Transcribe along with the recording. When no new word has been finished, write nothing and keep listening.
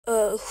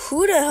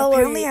who the hell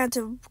Apparently are you? I had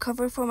to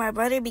cover for my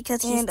brother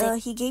because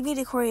he gave me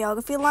the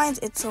choreography lines.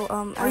 It's so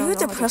Are you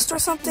depressed or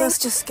something? Let's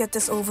just get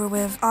this over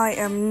with. I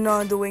am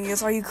not doing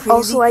this. Are you crazy?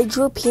 Also, I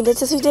drew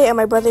peanuts yesterday and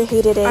my brother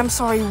hated it. I'm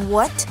sorry,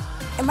 what?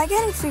 Am I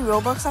getting free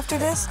Robux after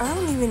this? I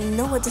don't even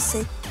know what to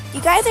say.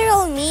 You guys are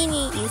all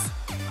meanies.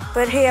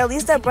 But hey, at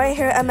least that bright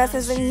hair MF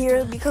isn't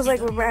here because like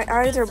our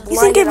eyes are blinded. You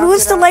think it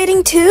ruins the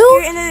lighting too?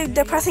 You're in a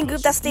depressing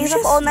group that stays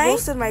up all night?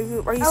 Roasted my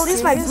group. Are you At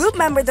least my group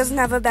member doesn't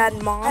have a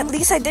bad mom. At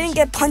least I didn't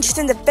get punched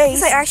in the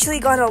face. I actually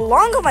got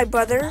along with my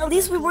brother. At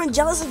least we weren't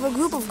jealous of a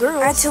group of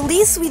girls. At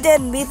least we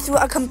didn't meet through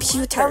a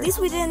computer. At least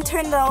we didn't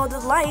turn down all the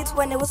lights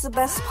when it was the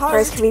best part.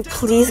 Guys, can we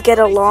please get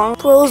along?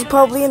 Bros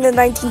probably in the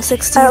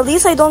 1960s. At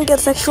least I don't get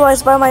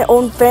sexualized by my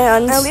own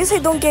fans. At least I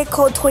don't get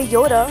called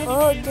Toyota.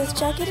 Oh, this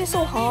jacket is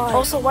so hot.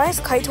 Also, why is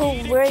Kaito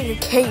wearing a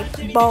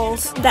cape?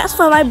 Balls. That's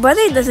what my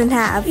brother doesn't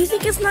have. You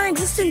think it's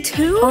non-existent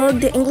too? Oh,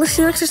 the English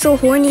lyrics are so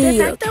horny.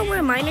 The fact that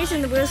we're minors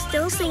and we're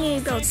still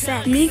singing about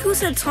sex. Miku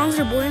said songs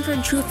are born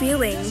from true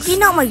feelings. You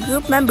know, my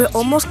group member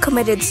almost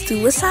committed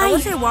suicide. I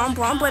would say womp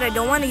womp, but I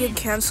don't want to get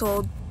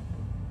cancelled.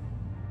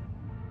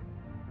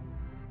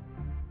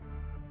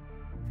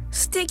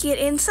 Stick it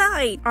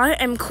inside. I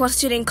am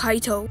questioning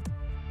Kaito.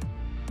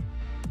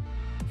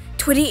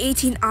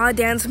 2018 odd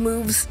dance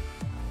moves.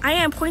 I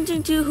am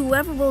pointing to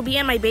whoever will be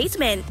in my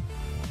basement.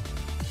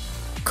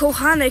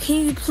 Kohana,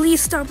 can you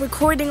please stop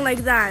recording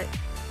like that?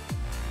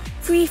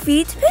 Free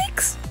feet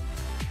pics?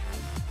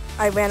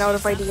 I ran out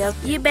of ideas.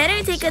 You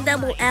better take a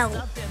double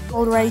L.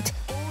 Alright.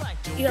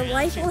 Your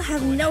life will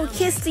have no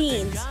kiss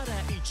scenes.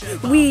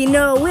 We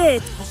know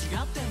it.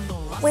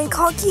 When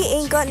Kalki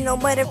ain't got no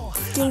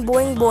motherfucking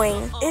boing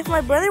boing. If my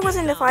brother was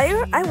in the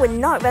fire, I would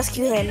not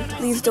rescue him.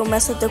 Please don't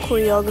mess up the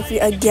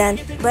choreography again.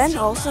 Ren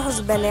also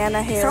has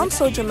banana hair. Sounds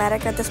so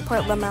dramatic at this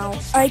part, Lamau.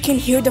 I can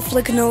hear the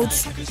flick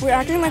notes. We're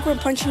acting like we're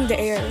punching the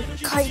air.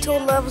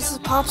 Kaito loves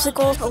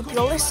popsicles. Oh,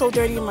 y'all are so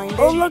dirty-minded.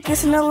 Oh, look,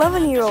 it's an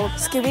 11-year-old.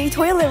 Skibidi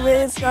toilet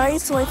riz.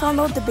 Guys, so I found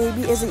out the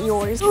baby isn't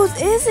yours. Whose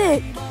is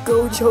it?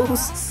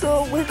 Gojo's.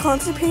 So we're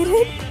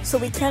constipated? So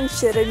we can't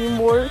shit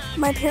anymore.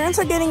 My parents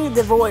are getting a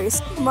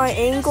divorce. My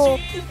ankle,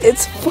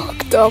 it's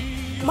fucked up.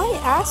 My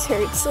ass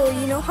hurts. So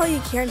you know how you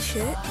can't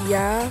shit?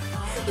 Yeah.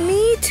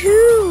 Me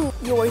too.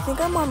 Yo, I think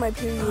I'm on my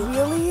period.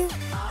 Really?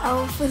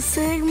 Alpha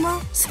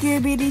Sigma,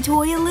 Skibidi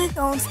toilet.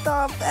 Don't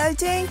stop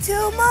acting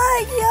too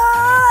much,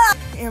 yeah. I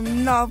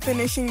am not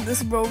finishing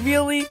this, bro.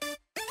 Really?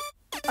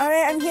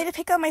 Alright, I'm here to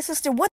pick up my sister. What?